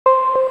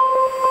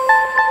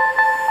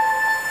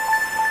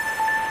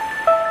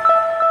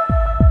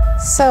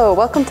So,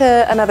 welcome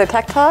to another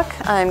Tech Talk.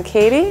 I'm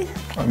Katie.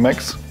 I'm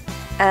Max.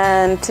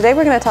 And today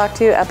we're going to talk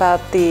to you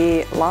about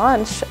the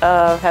launch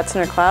of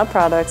Hetzner Cloud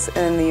products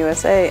in the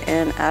USA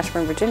in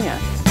Ashburn, Virginia.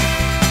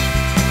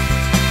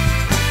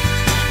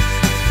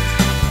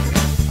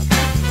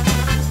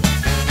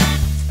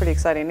 It's pretty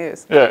exciting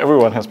news. Yeah,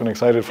 everyone has been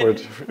excited for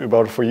it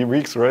about 4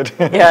 weeks, right?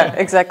 Yeah,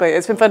 exactly.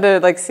 It's been fun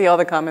to see all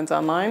the comments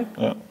online.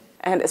 Yeah.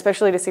 And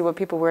especially to see what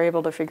people were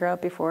able to figure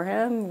out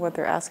beforehand, what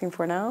they're asking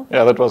for now.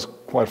 Yeah, that was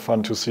quite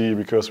fun to see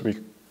because we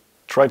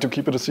tried to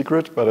keep it a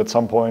secret, but at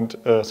some point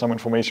some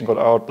information got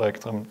out,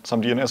 like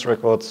some DNS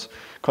records,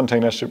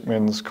 container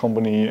shipments,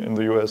 company in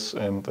the US,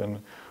 and then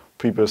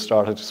people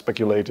started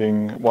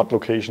speculating what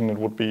location it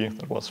would be.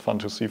 That was fun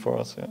to see for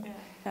us.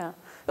 Yeah.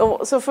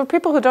 So for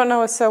people who don't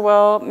know us so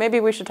well, maybe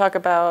we should talk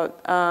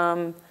about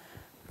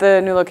the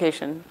new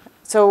location.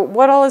 So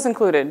what all is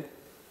included?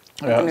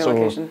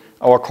 So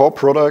our core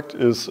product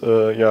is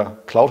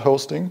cloud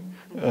hosting,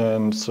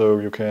 and so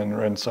you can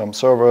rent some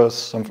servers,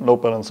 some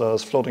load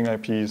balancers, floating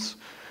IPs,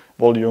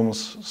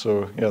 volumes.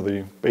 So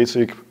the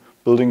basic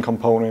building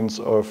components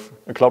of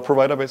a cloud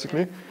provider,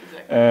 basically.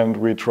 Exactly. And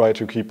we try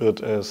to keep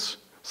it as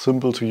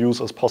simple to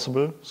use as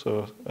possible,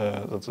 so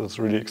that it's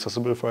really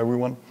accessible for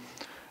everyone.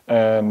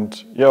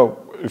 And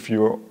if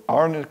you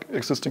are an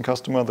existing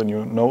customer, then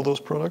you know those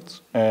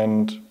products,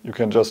 and you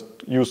can just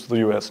use the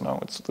US now.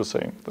 It's the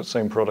same. The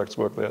same products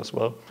work there as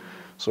well.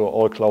 So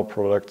all cloud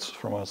products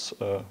from us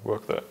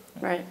work there.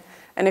 Right.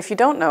 And if you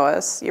don't know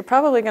us, you're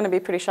probably going to be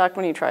pretty shocked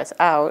when you try us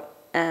out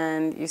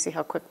and you see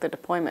how quick the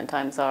deployment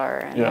times are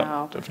and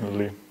how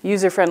definitely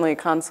user-friendly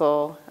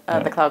console,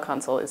 the cloud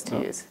console is to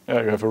use.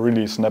 Yeah, you have a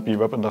really snappy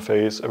web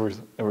interface.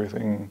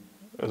 Everything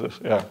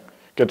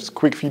gets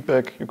quick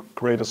feedback. You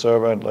create a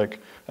server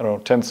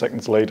and 10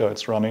 seconds later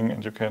it's running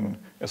and you can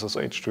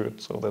SSH to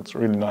it. So that's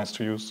really nice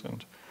to use.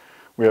 And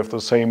we have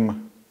the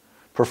same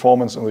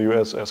performance in the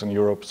US as in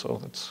Europe, so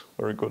that's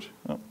very good.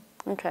 Yeah.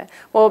 Okay.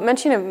 Well,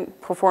 mentioning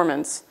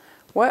performance,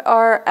 what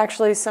are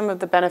actually some of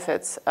the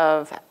benefits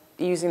of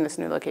using this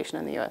new location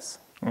in the US?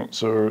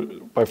 So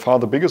by far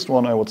the biggest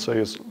one I would say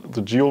is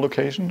the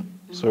geolocation.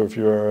 Mm-hmm. So if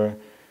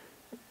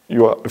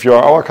you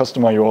are our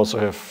customer, you also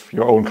have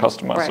your own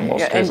customers in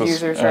most cases. End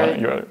users, right?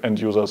 Your end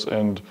users.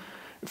 And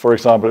for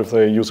example, if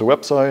they use a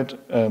website,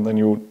 and then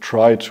you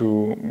try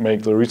to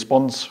make the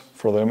response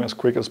for them as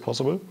quick as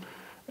possible.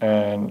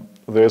 And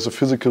there's a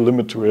physical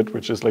limit to it,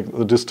 which is like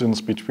the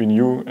distance between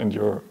you and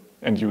your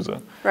end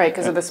user. Right,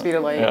 because of the speed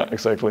of light. Yeah,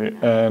 exactly.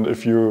 And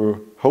if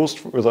you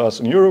host with us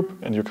in Europe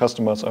and your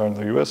customers are in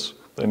the US,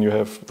 then you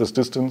have this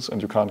distance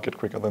and you can't get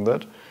quicker than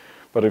that.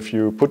 But if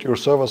you put your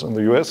servers in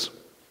the US,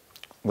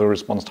 the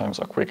response times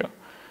are quicker.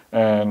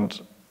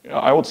 And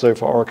I would say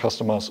for our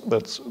customers,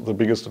 that's the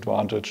biggest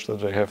advantage,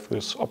 that they have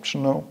this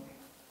option now.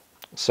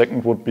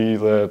 Second would be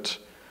that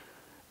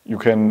you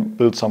can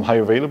build some high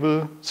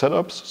available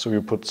setups. So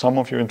you put some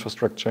of your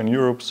infrastructure in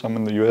Europe, some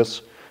in the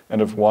US,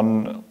 and if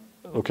one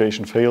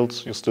location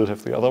fails, you still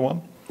have the other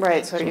one.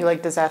 Right, so you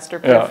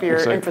disaster-proof your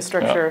exactly.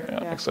 infrastructure.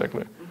 Yeah,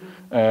 exactly.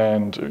 Mm-hmm.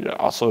 And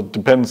also it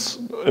depends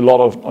a lot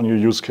on your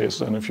use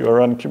case. And if you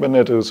run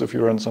Kubernetes, if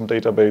you run some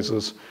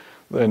databases,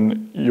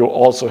 then you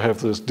also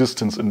have this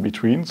distance in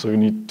between. So you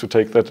need to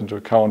take that into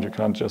account. You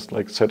can't just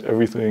set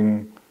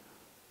everything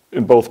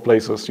in both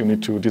places. You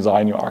need to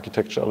design your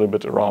architecture a little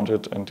bit around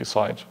it and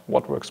decide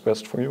what works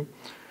best for you.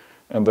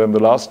 And then the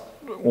last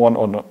one,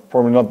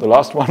 probably not the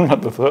last one,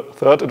 but the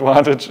third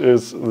advantage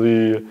is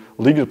the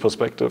legal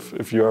perspective.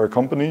 If you are a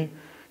company,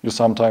 you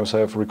sometimes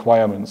have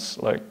requirements,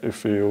 like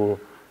if you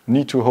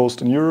need to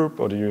host in Europe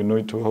or do you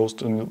need to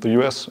host in the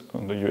US,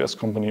 and the US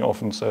company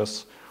often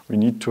says, we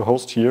need to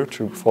host here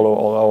to follow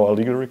all our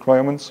legal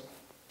requirements.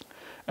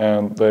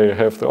 And they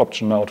have the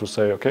option now to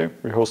say, okay,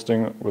 we're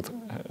hosting with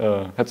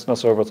Hetzner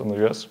servers in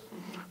the US,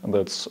 and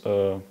that's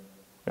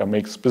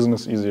makes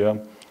business easier,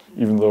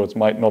 even though it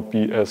might not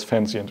be as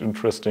fancy and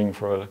interesting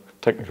for a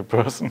technical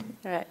person.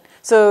 Right.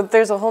 So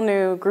there's a whole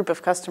new group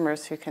of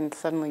customers who can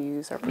suddenly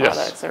use our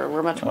products, or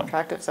we're much more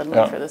attractive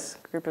suddenly for this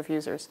group of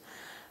users.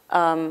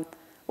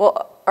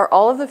 Well, are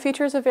all of the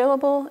features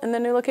available in the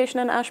new location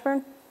in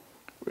Ashburn?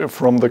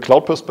 From the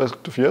cloud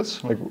perspective,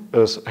 yes. Like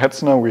as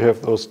Hetzner, we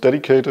have those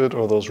dedicated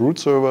or those root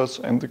servers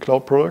and the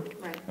cloud product.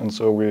 Right. And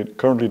so we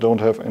currently don't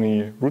have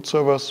any root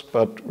servers,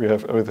 but we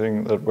have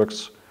everything that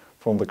works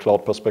from the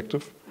cloud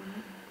perspective.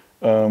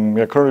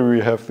 Mm-hmm. Currently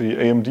we have the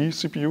AMD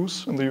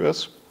CPUs in the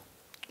US.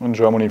 In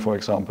Germany, for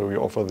example, we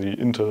offer the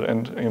Intel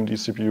and AMD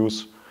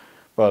CPUs.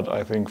 But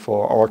I think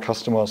for our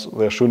customers,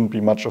 there shouldn't be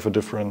much of a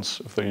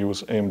difference if they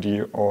use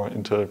AMD or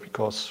Intel,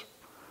 because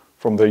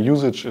from their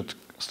usage, it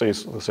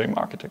stays the same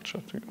architecture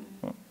too.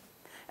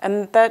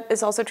 And that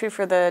is also true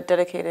for the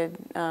dedicated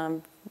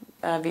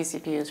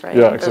vCPUs, right?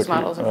 Yeah, exactly. Those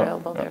models are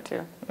available there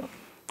too.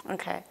 Yeah.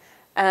 Okay.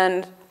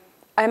 And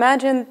I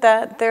imagine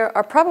that there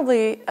are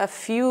probably a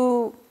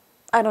few,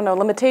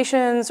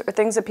 limitations or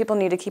things that people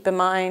need to keep in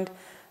mind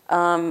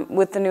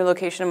with the new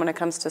location when it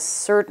comes to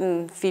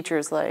certain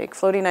features like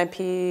floating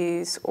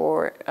IPs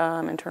or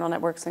internal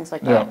networks, things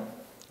like that.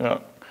 Yeah.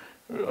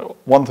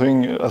 one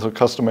thing as a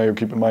customer you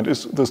keep in mind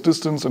is this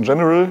distance in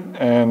general,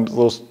 and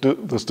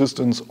this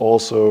distance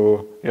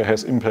also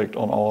has impact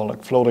on our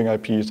like floating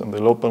IPs and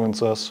the load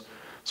balancers.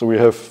 So we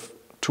have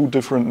 2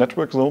 different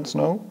network zones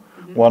now.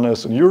 One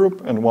is in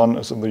Europe and one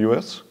is in the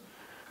US.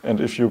 And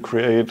if you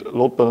create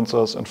load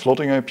balancers and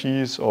floating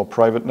IPs or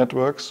private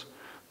networks,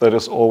 that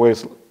is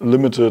always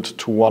limited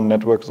to one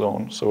network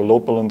zone. So a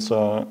load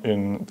balancer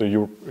in the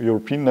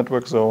European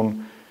network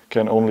zone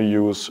can only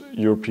use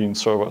European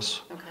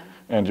servers. Okay.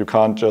 And you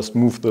can't just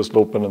move this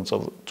load balancer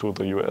to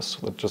the US.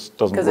 That just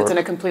doesn't work. Because it's in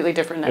a completely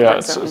different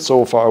network zone. It's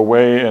so far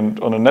away, and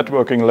on a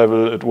networking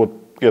level, it would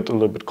get a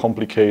little bit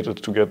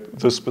complicated to get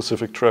this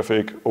specific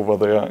traffic over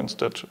there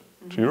instead to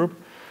Europe.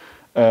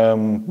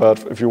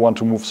 But if you want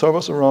to move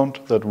servers around,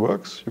 that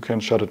works. You can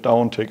shut it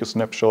down, take a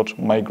snapshot,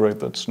 migrate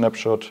that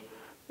snapshot,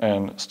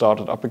 and start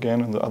it up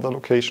again in the other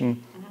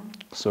location.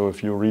 So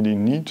if you really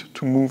need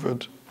to move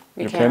it,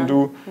 you can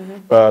do,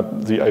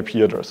 but the IP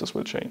addresses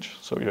will change.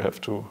 So you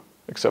have to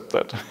accept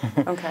that.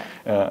 Okay.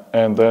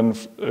 And then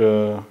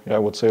I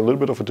would say a little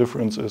bit of a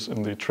difference is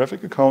in the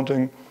traffic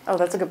accounting. Oh,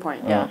 that's a good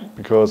point, yeah.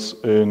 Because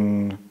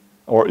in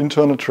our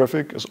internal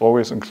traffic is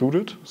always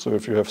included. So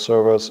if you have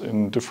servers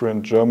in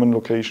different German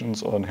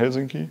locations or in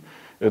Helsinki,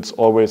 it's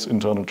always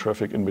internal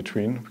traffic in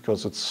between,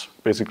 because it's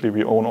basically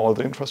we own all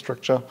the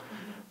infrastructure.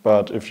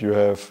 But if you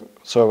have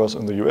servers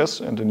in the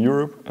US and in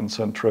Europe and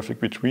send traffic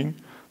between,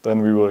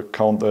 then we will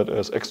count that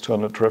as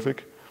external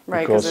traffic,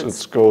 right, because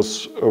it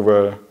goes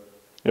over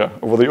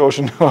the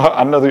ocean,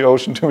 under the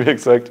ocean to be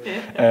exact,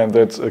 and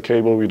that's a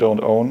cable we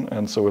don't own,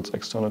 and so it's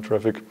external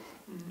traffic.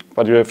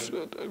 But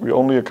we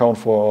only account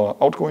for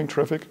outgoing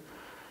traffic,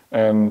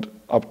 and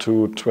up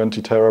to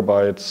 20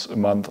 terabytes a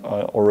month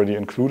are already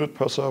included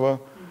per server.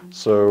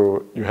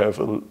 So you have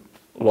a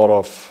lot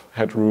of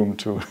headroom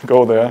to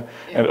go there,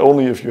 and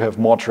only if you have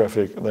more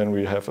traffic, then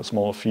we have a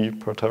small fee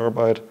per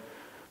terabyte.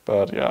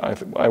 But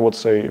I would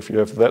say if you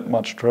have that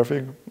much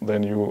traffic,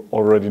 then you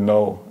already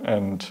know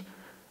and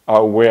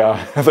are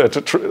aware that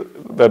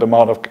that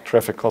amount of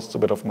traffic costs a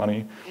bit of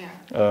money.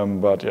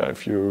 But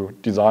if you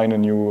design a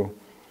new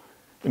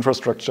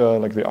infrastructure,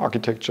 like the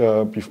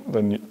architecture,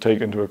 then you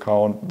take into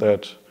account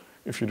that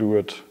if you do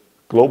it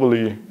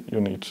globally,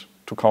 you need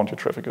to count your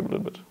traffic a little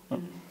bit.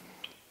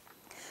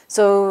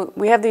 So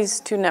we have these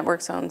 2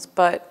 network zones,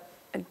 but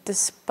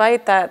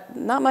despite that,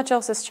 not much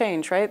else has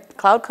changed, right?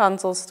 Cloud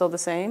Console is still the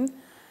same.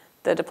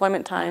 The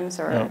deployment times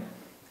are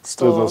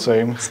still the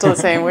same. Still the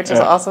same, which is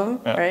awesome,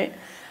 right?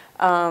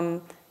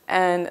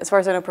 And as far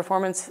as I know,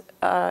 performance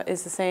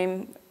is the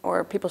same,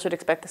 or people should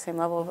expect the same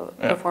level of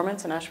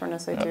performance in Ashburn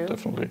as they do?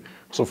 Definitely.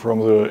 So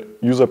from the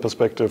user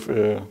perspective,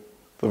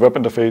 the web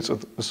interface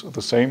is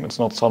the same. It's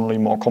not suddenly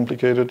more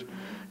complicated.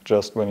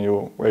 Just where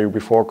you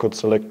before could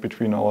select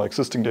between our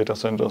existing data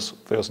centers,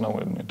 there's now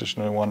an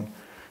additional one.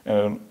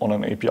 And on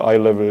an API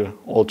level,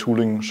 all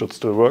tooling should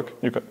still work.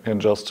 You can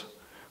just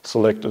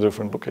select a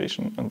different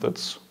location, and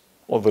that's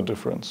all the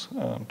difference.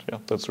 And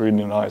that's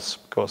really nice,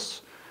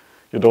 because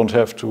you don't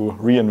have to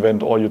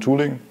reinvent all your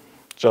tooling,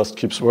 just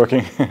keeps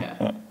working.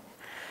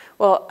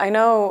 Well, I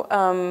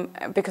know,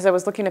 because I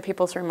was looking at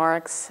people's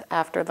remarks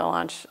after the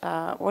launch,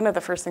 one of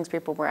the first things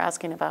people were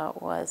asking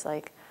about was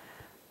like,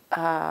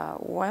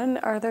 when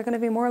are there going to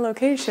be more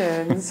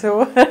locations?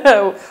 So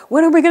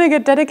when are we going to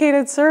get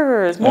dedicated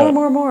servers?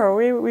 More.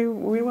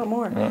 We want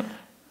more.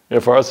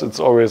 For us, it's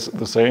always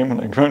the same.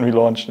 Like when we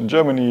launched in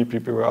Germany,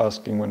 people were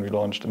asking. When we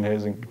launched in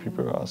Helsinki,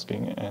 people were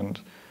asking. And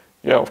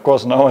of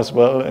course now as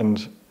well.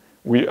 And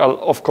we are,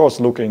 of course,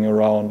 looking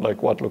around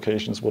like what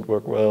locations would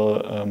work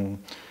well.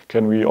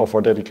 Can we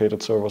offer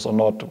dedicated servers or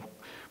not?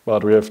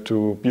 But we have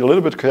to be a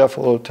little bit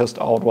careful, test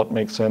out what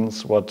makes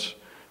sense, what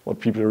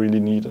people really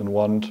need and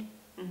want.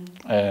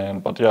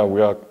 But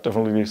we are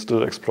definitely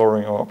still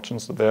exploring our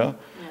options there.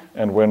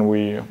 And when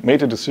we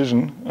made a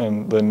decision,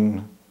 and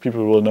then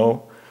people will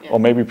know, or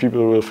maybe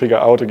people will figure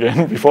out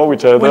again before we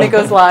tell them. When it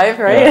goes live,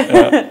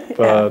 right?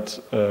 But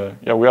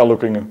we are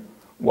looking at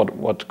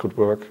what could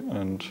work,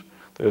 and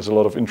there's a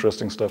lot of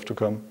interesting stuff to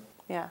come.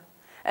 Yeah.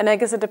 And I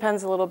guess it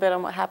depends a little bit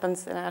on what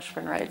happens in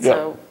Ashburn, right?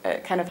 So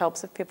it kind of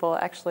helps if people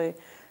actually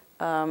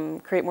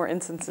create more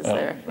instances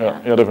there.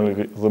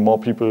 Definitely. The more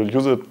people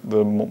use it,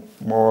 the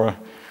more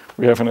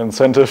we have an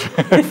incentive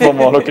for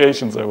more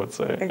locations, I would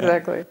say.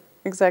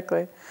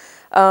 Exactly.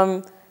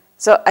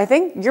 So I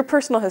think your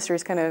personal history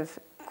is kind of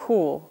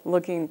cool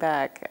looking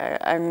back.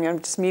 I'm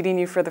just meeting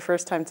you for the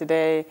first time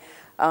today,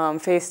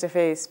 face to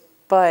face.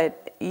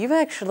 But you've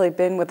actually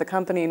been with the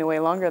company in a way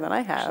longer than I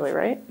have,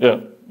 right?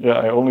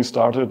 I only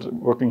started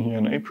working here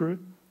in April,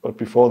 but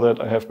before that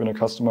I have been a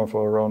customer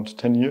for around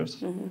 10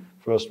 years.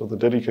 First with the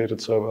dedicated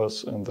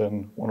servers, and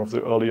then one of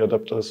the early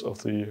adapters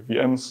of the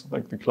VMs,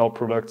 like the cloud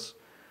products.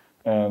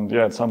 And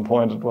at some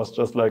point it was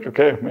just like,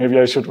 okay, maybe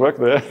I should work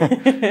there,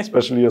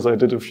 especially as I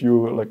did a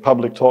few like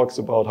public talks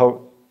about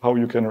how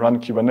you can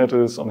run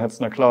Kubernetes on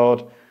Hetzner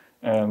Cloud.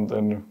 And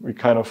then we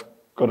kind of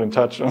got in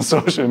touch on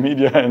social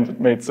media, and it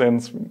made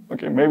sense.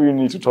 Okay, maybe we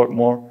need to talk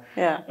more.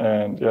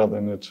 And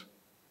then it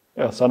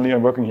yeah, suddenly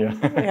I'm working here.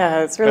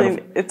 Yeah, it's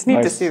really, it's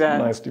neat to see that.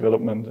 Nice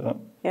development. Yeah.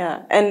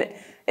 Yeah, and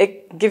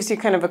it gives you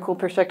kind of a cool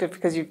perspective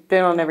because you've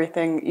been on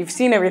everything, you've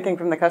seen everything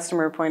from the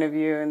customer point of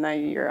view, and now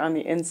you're on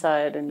the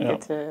inside and you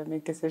get to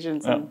make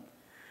decisions. Yeah. And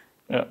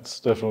Yeah, it's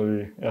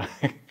definitely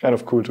kind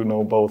of cool to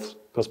know both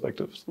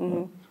perspectives.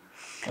 And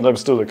I'm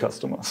still a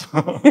customer.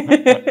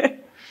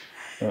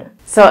 So.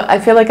 So I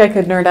feel like I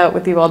could nerd out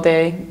with you all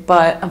day,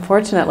 but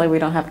unfortunately we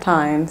don't have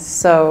time.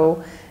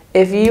 So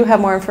if you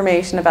have more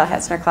information about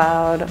Hetzner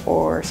Cloud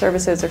or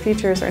services or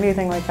features or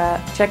anything like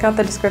that, check out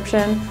the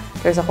description.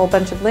 There's a whole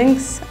bunch of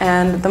links,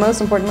 and the most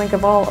important link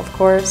of all, of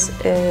course,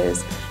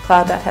 is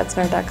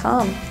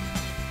cloud.hetzner.com.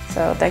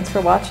 So thanks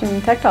for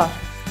watching Tech Talk.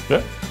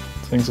 Yeah,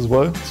 thanks as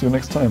well. See you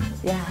next time.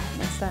 Yeah,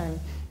 next time.